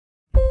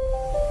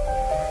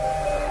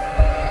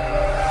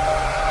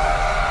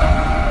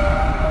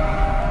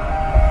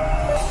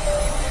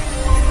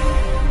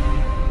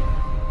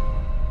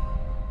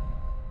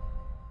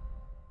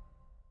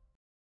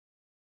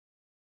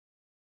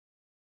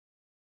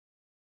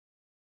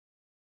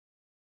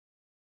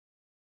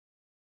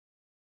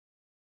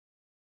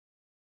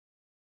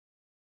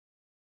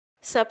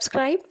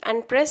Subscribe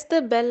and press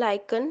the bell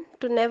icon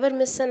to never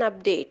miss an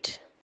update.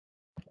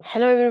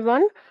 Hello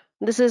everyone,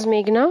 this is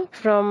Meghna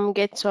from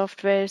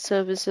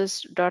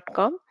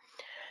getsoftwareservices.com.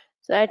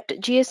 So at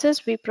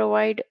GSS, we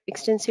provide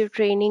extensive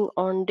training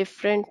on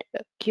different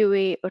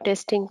QA or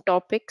testing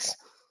topics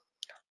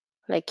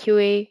like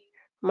QA,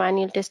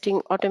 manual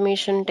testing,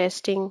 automation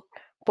testing,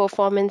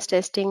 performance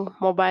testing,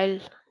 mobile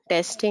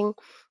testing,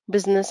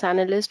 business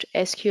analyst,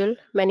 SQL,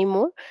 many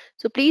more.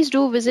 So please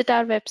do visit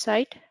our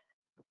website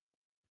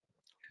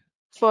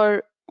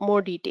for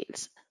more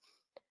details.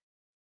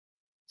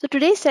 So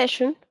today's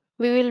session,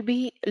 we will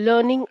be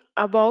learning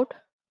about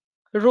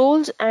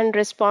roles and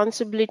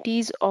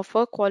responsibilities of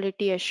a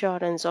quality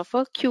assurance of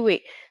a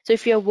QA. So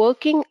if you're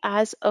working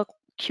as a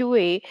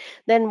QA,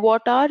 then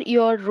what are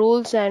your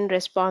roles and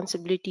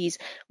responsibilities?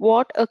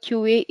 What a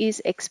QA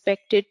is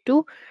expected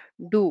to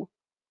do?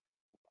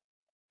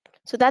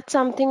 So that's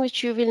something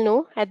which you will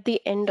know at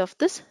the end of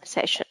this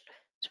session.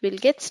 So we'll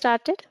get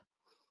started.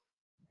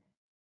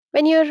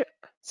 When you're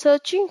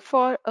searching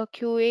for a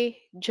QA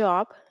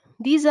job,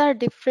 these are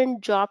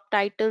different job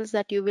titles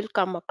that you will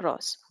come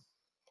across: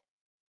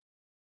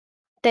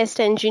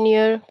 test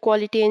engineer,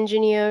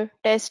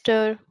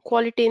 tester,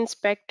 quality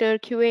inspector,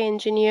 QA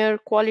engineer,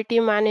 quality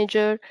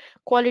manager,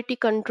 quality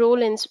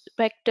control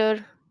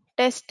inspector,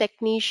 test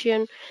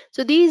technician.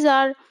 So these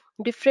are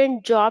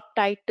different job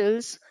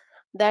titles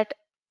that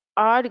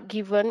are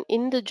given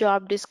in the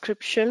job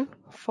description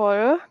for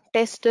a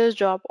tester's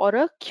job or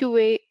a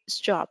QA's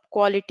job,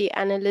 quality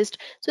analyst.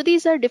 So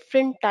these are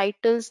different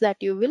titles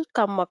that you will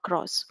come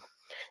across.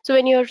 So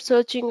when you're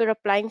searching or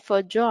applying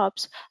for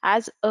jobs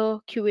as a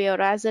QA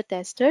or as a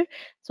tester,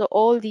 so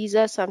all these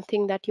are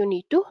something that you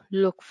need to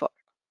look for.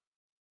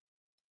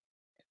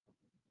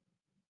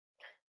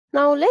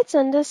 Now let's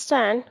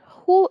understand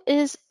who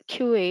is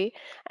QA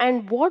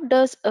and what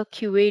does a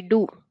QA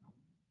do.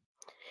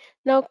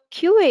 Now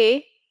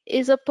QA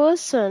is a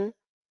person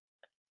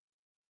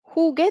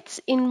who gets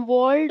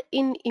involved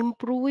in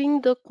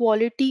improving the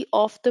quality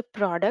of the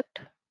product,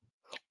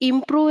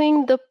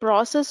 improving the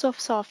process of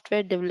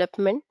software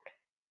development,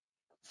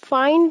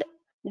 find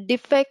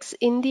defects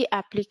in the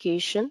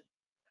application,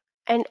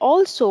 and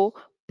also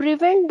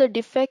prevent the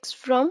defects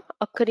from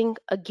occurring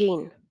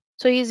again.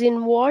 So he is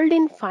involved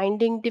in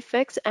finding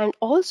defects and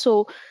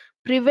also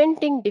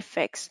preventing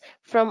defects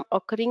from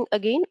occurring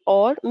again,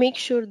 or make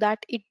sure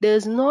that it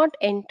does not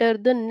enter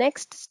the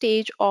next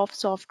stage of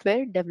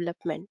software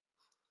development.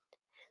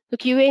 The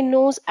QA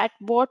knows at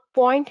what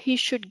point he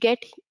should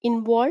get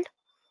involved.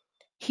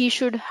 He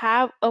should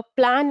have a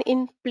plan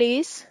in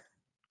place.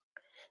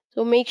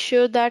 So make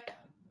sure that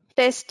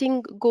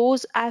testing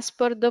goes as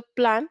per the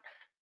plan.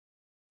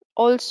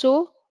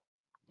 Also,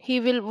 he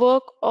will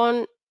work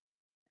on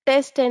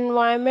test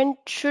environment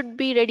should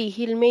be ready.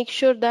 He'll make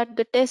sure that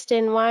the test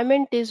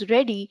environment is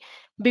ready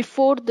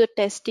before the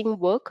testing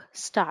work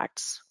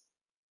starts.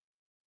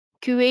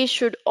 QA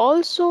should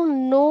also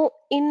know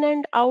in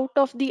and out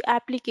of the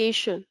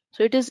application.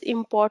 So it is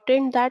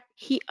important that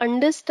he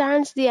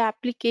understands the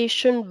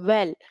application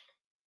well.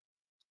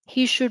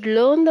 He should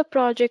learn the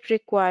project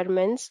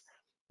requirements,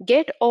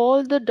 get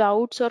all the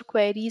doubts or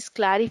queries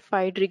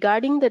clarified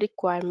regarding the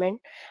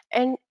requirement,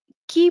 and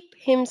keep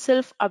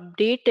himself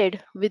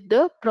updated with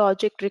the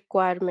project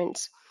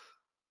requirements.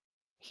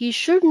 He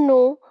should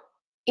know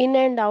in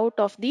and out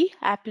of the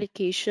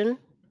application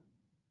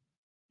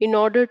in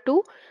order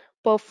to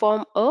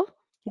perform a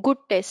good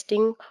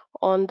testing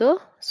on the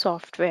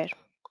software.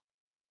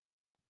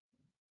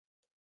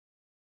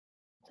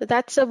 So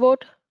that's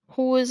about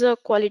who is a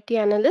quality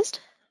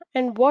analyst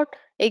and what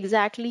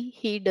exactly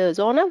he does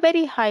on a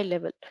very high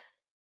level.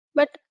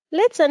 But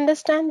let's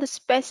understand the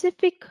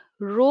specific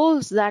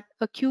roles that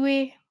a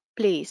QA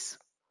plays.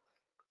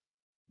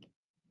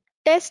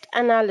 Test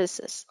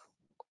analysis.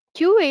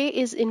 QA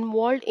is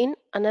involved in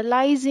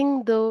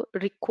analyzing the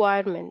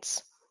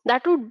requirements.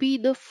 That would be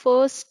the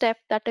first step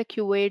that a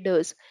QA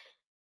does.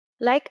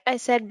 Like I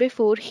said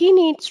before, he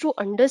needs to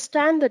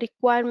understand the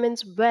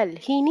requirements well.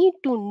 He needs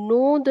to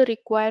know the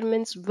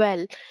requirements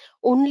well.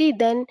 Only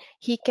then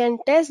he can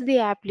test the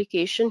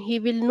application. He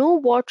will know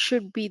what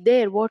should be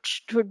there, what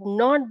should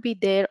not be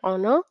there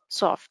on a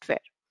software.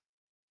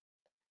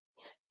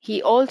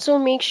 He also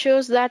makes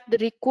sure that the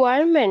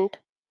requirement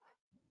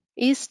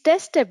is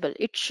testable.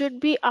 It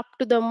should be up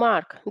to the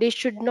mark. There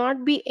should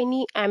not be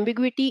any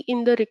ambiguity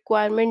in the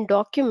requirement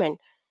document.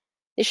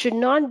 There should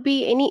not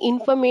be any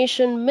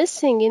information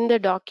missing in the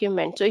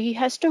document. So he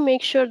has to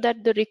make sure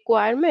that the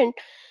requirement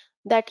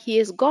that he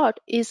has got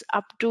is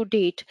up to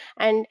date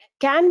and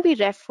can be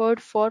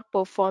referred for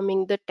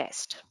performing the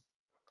test.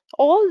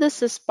 All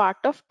this is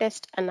part of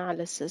test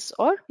analysis,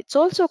 or it's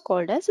also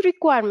called as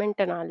requirement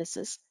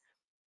analysis.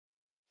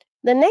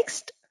 The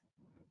next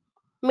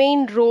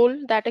main role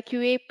that a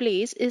QA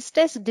plays is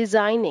test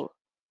designing,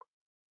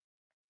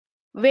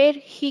 where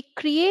he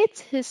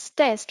creates his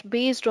test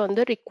based on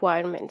the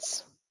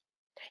requirements.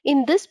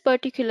 In this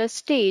particular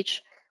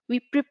stage, we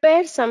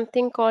prepare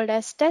something called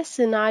as test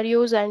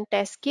scenarios and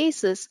test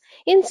cases.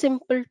 In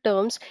simple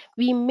terms,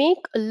 we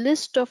make a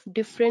list of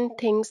different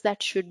things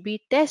that should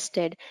be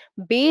tested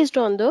based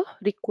on the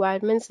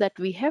requirements that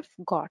we have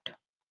got.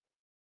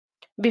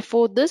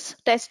 Before this,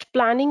 test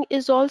planning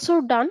is also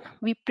done.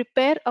 We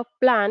prepare a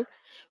plan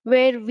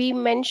where we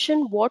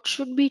mention what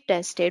should be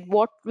tested,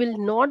 what will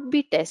not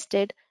be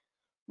tested,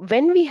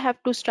 when we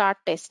have to start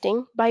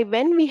testing, by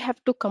when we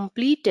have to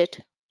complete it,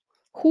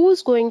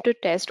 who's going to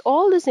test.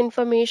 All this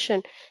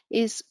information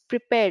is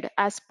prepared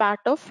as part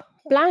of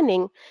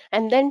planning,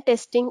 and then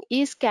testing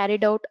is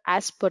carried out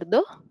as per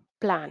the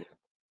plan.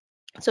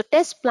 So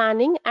test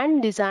planning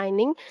and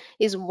designing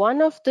is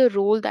one of the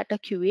role that a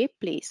QA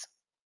plays.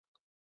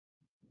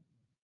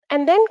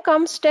 And then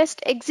comes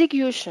test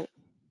execution.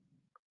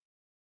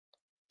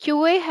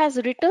 QA has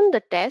written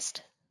the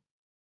test.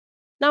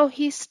 Now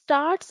he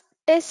starts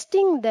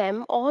testing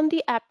them on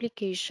the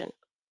application.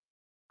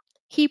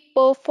 He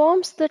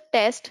performs the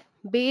test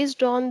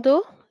based on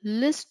the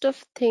list of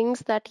things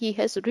that he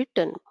has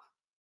written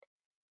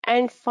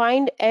and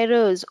find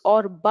errors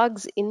or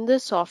bugs in the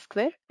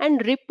software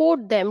and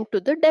report them to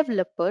the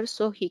developer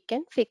so he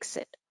can fix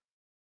it.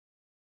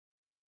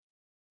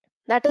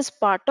 That is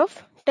part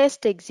of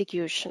test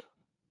execution.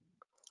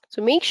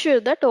 So make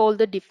sure that all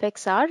the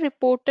defects are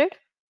reported.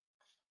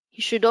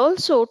 You should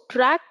also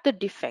track the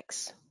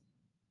defects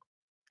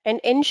and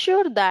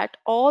ensure that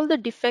all the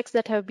defects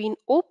that have been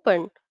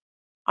opened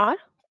are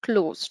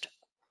closed.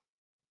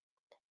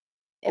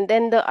 And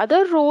then the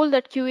other role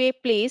that QA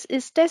plays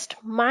is test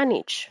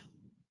manage.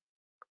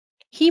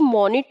 He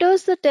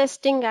monitors the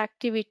testing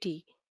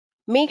activity,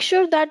 make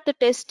sure that the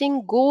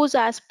testing goes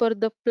as per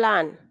the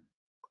plan,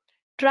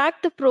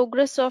 track the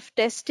progress of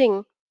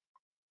testing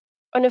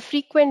on a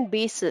frequent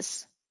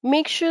basis,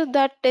 make sure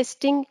that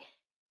testing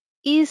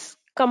is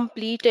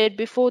completed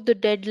before the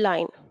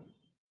deadline,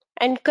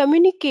 and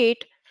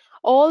communicate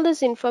all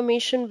this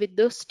information with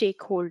the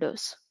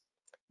stakeholders.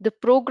 The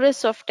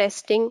progress of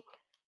testing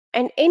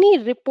and any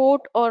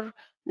report or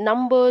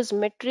numbers,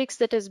 metrics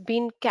that has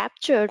been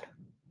captured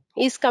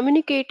is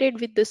communicated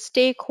with the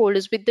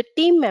stakeholders, with the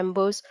team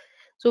members,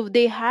 so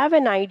they have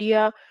an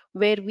idea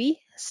where we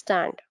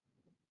stand.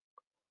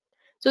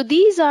 So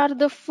these are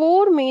the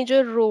four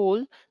major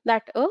roles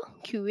that a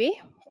QA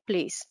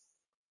plays.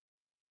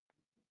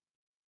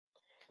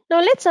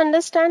 Now let's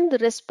understand the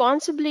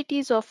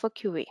responsibilities of a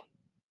QA.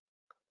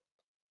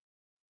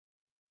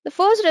 The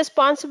first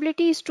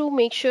responsibility is to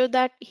make sure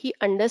that he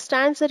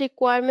understands the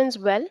requirements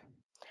well,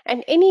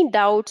 and any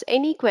doubts,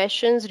 any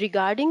questions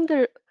regarding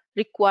the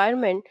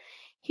requirement,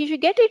 he should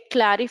get it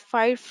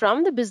clarified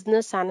from the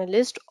business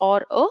analyst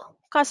or a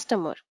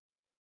customer.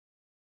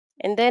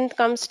 And then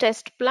comes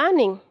test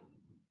planning,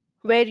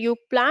 where you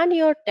plan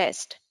your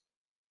test,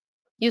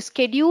 you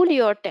schedule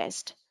your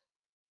test,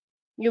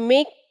 you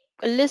make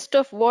a list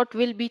of what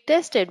will be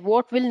tested,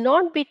 what will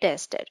not be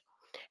tested,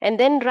 and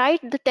then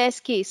write the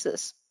test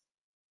cases.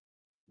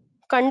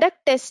 Conduct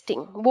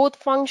testing, both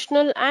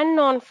functional and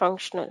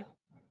non-functional.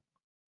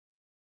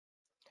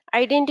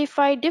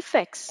 Identify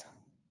defects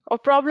or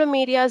problem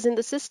areas in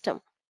the system.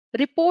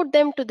 Report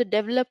them to the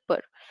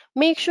developer.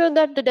 Make sure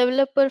that the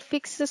developer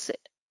fixes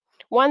it.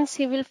 Once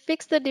he will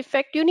fix the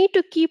defect, you need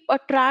to keep a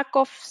track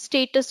of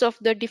status of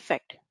the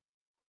defect.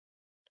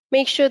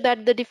 Make sure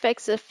that the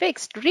defects are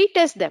fixed.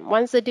 Retest them.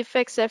 Once the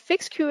defects are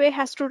fixed, QA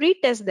has to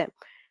retest them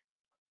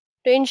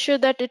to ensure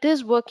that it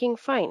is working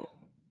fine.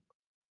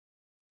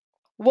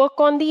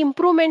 Work on the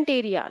improvement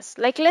areas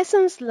like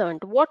lessons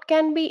learned. What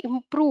can be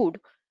improved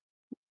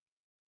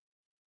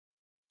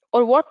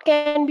or what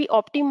can be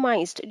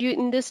optimized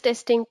in this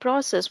testing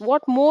process?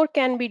 What more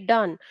can be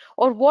done,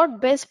 or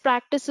what best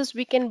practices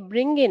we can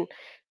bring in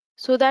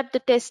so that the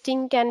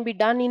testing can be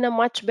done in a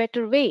much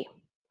better way?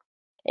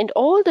 And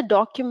all the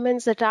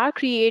documents that are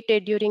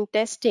created during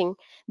testing,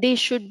 they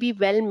should be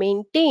well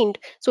maintained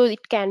so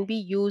it can be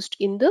used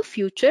in the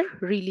future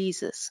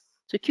releases.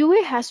 So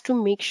QA has to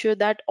make sure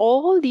that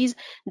all these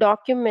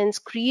documents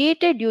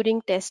created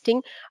during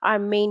testing are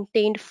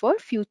maintained for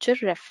future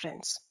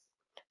reference.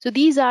 So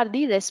these are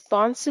the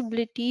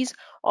responsibilities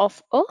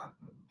of a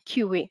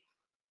QA.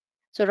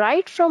 So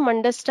right from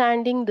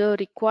understanding the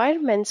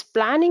requirements,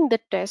 planning the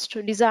test,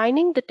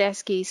 designing the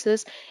test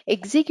cases,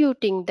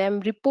 executing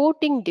them,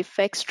 reporting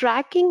defects,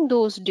 tracking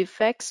those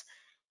defects,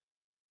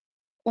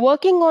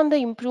 working on the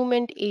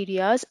improvement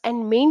areas,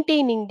 and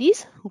maintaining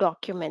these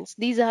documents.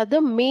 These are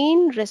the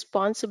main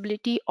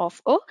responsibility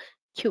of a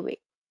QA.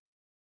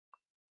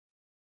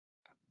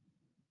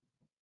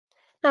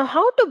 Now,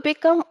 how to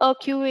become a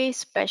QA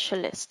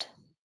specialist?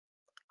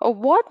 Or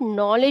what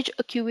knowledge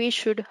a QA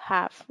should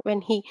have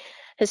when he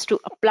has to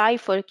apply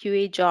for a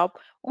QA job,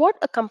 what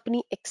a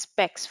company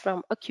expects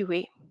from a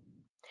QA.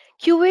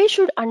 QA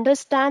should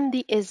understand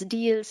the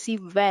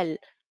SDLC well.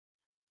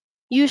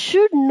 You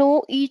should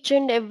know each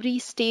and every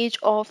stage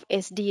of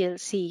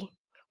SDLC,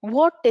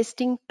 what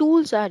testing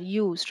tools are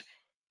used,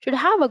 should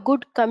have a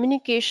good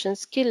communication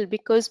skill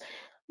because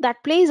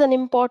that plays an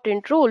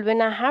important role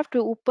when I have to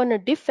open a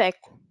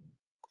defect.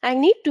 I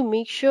need to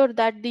make sure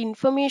that the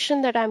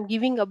information that I'm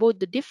giving about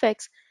the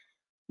defects,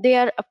 they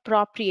are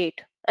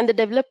appropriate and the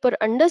developer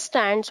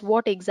understands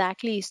what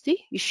exactly is the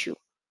issue.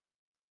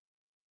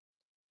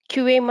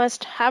 QA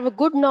must have a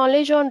good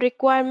knowledge on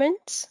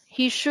requirements.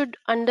 He should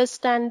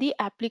understand the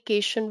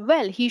application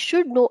well. He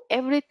should know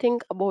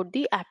everything about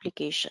the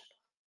application.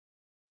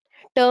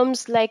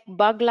 Terms like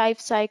bug life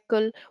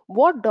cycle,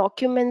 what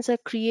documents are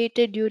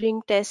created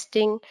during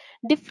testing,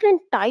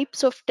 different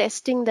types of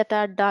testing that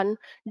are done,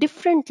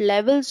 different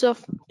levels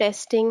of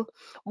testing,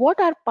 what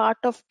are part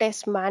of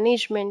test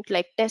management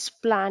like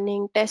test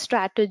planning, test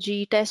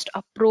strategy, test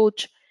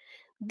approach.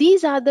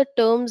 These are the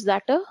terms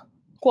that a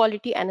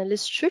quality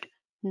analyst should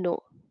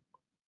know.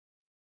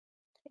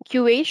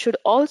 QA should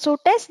also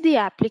test the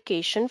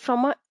application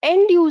from an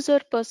end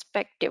user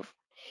perspective.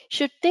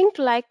 Should think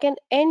like an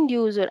end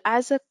user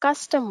as a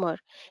customer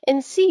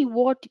and see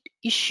what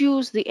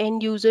issues the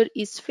end user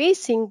is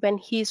facing when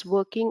he is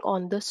working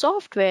on the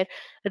software,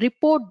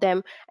 report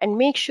them and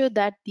make sure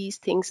that these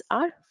things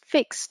are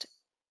fixed.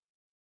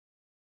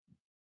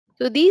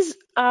 So these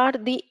are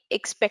the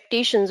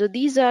expectations, or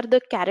these are the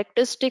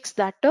characteristics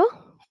that a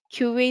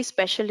QA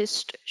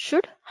specialist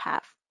should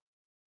have.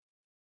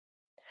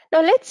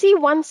 Now let's see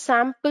one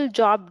sample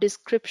job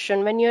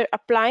description. When you're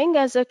applying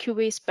as a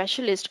QA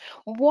specialist,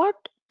 what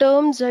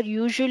terms are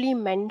usually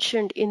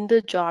mentioned in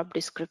the job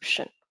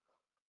description?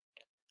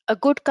 A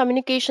good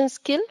communication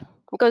skill,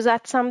 because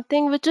that's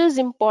something which is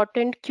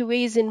important.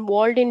 QA is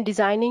involved in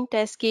designing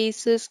test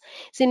cases,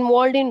 is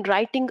involved in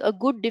writing a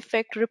good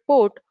defect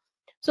report.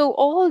 So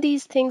all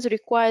these things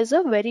requires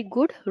a very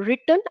good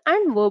written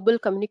and verbal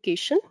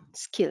communication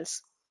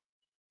skills.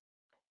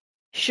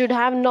 Should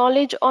have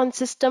knowledge on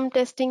system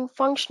testing,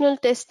 functional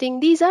testing.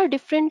 These are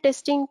different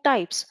testing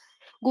types.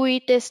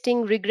 GUI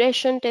testing,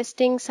 regression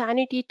testing,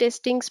 sanity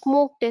testing,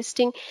 smoke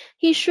testing.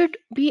 He should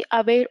be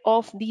aware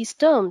of these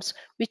terms,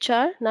 which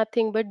are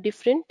nothing but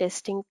different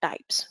testing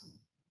types.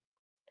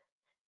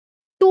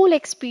 Tool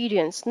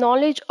experience,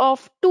 knowledge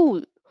of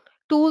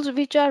tools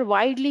which are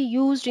widely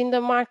used in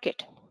the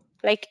market,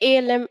 like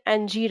ALM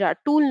and Jira.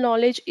 Tool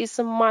knowledge is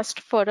a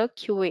must for a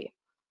QA.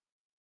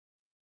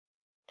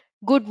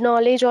 Good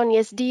knowledge on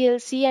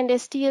SDLC and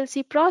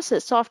STLC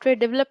process, software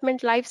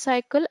development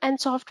lifecycle and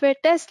software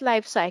test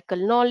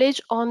lifecycle.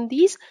 Knowledge on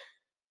these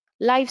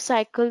life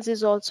cycles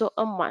is also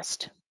a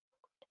must.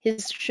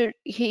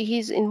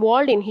 He's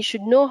involved in, he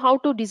should know how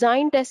to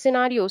design test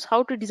scenarios,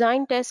 how to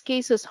design test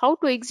cases, how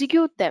to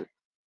execute them,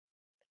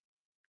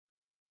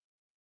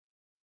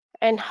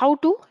 and how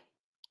to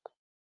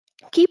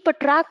keep a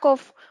track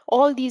of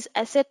all these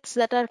assets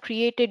that are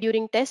created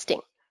during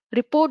testing.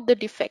 Report the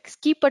defects,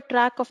 keep a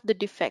track of the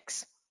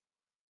defects.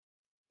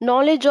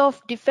 Knowledge of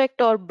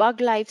defect or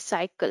bug life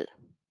cycle,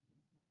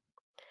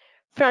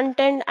 front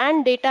end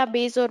and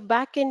database or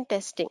back end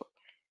testing.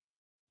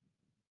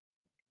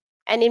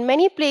 And in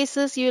many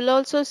places, you'll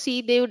also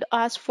see they would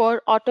ask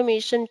for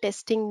automation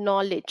testing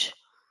knowledge,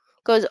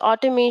 because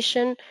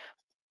automation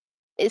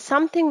is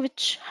something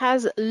which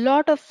has a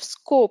lot of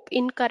scope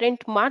in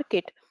current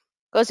market,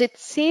 because it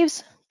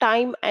saves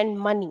time and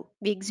money.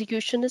 The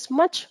execution is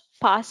much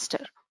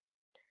faster.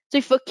 So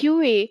if a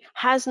QA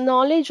has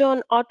knowledge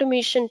on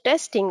automation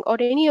testing or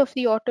any of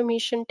the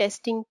automation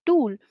testing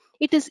tool,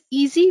 it is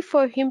easy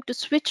for him to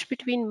switch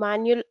between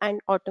manual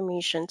and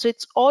automation. So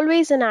it's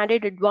always an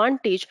added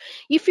advantage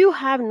if you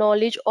have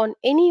knowledge on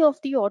any of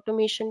the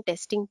automation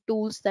testing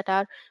tools that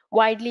are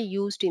widely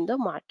used in the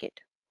market.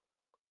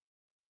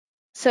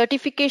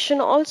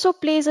 Certification also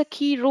plays a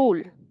key role.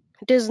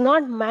 It is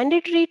not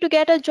mandatory to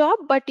get a job,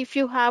 but if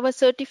you have a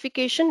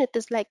certification, it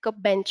is like a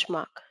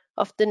benchmark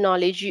of the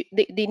knowledge.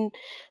 They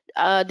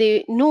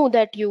know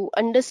that you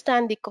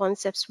understand the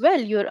concepts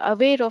well, you're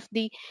aware of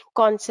the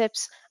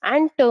concepts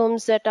and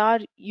terms that are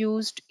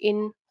used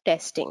in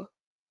testing.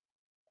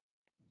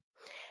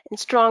 And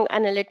strong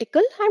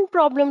analytical and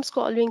problem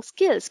solving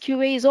skills.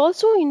 QA is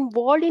also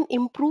involved in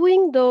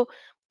improving the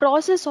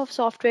process of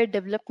software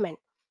development.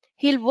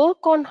 He'll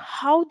work on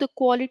how the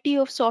quality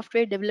of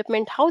software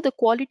development, how the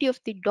quality of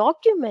the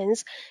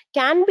documents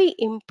can be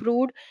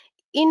improved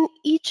in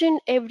each and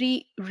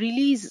every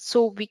release,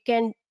 so we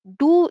can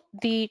do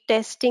the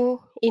testing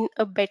in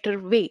a better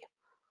way.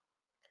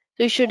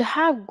 So you should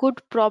have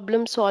good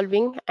problem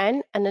solving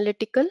and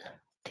analytical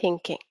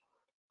thinking.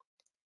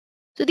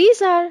 So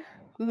these are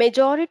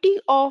majority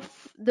of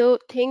the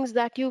things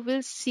that you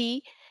will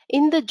see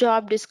in the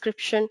job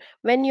description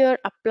when you're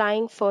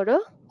applying for a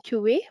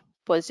QA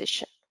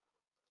position.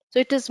 So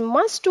it is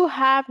must to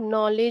have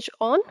knowledge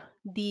on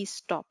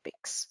these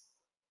topics.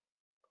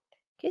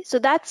 Okay, so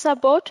that's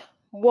about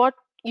what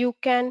you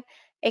can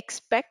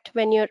expect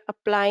when you're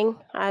applying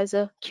as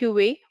a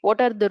QA. What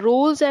are the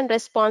roles and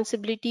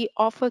responsibility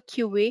of a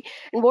QA,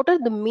 and what are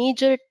the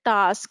major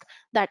tasks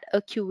that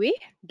a QA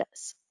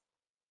does?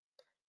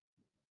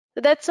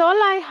 So that's all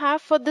I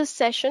have for this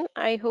session.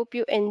 I hope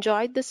you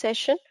enjoyed the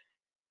session.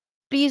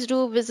 Please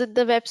do visit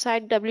the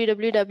website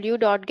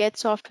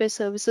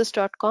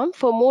www.getsoftwareservices.com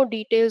for more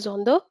details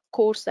on the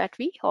course that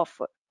we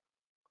offer.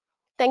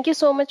 Thank you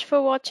so much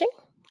for watching.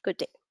 Good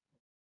day.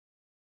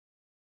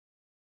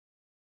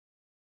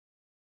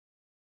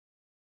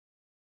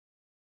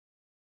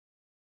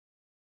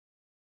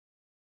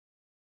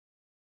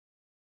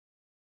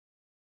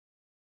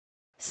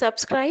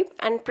 Subscribe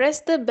and press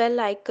the bell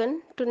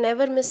icon to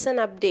never miss an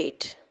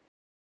update.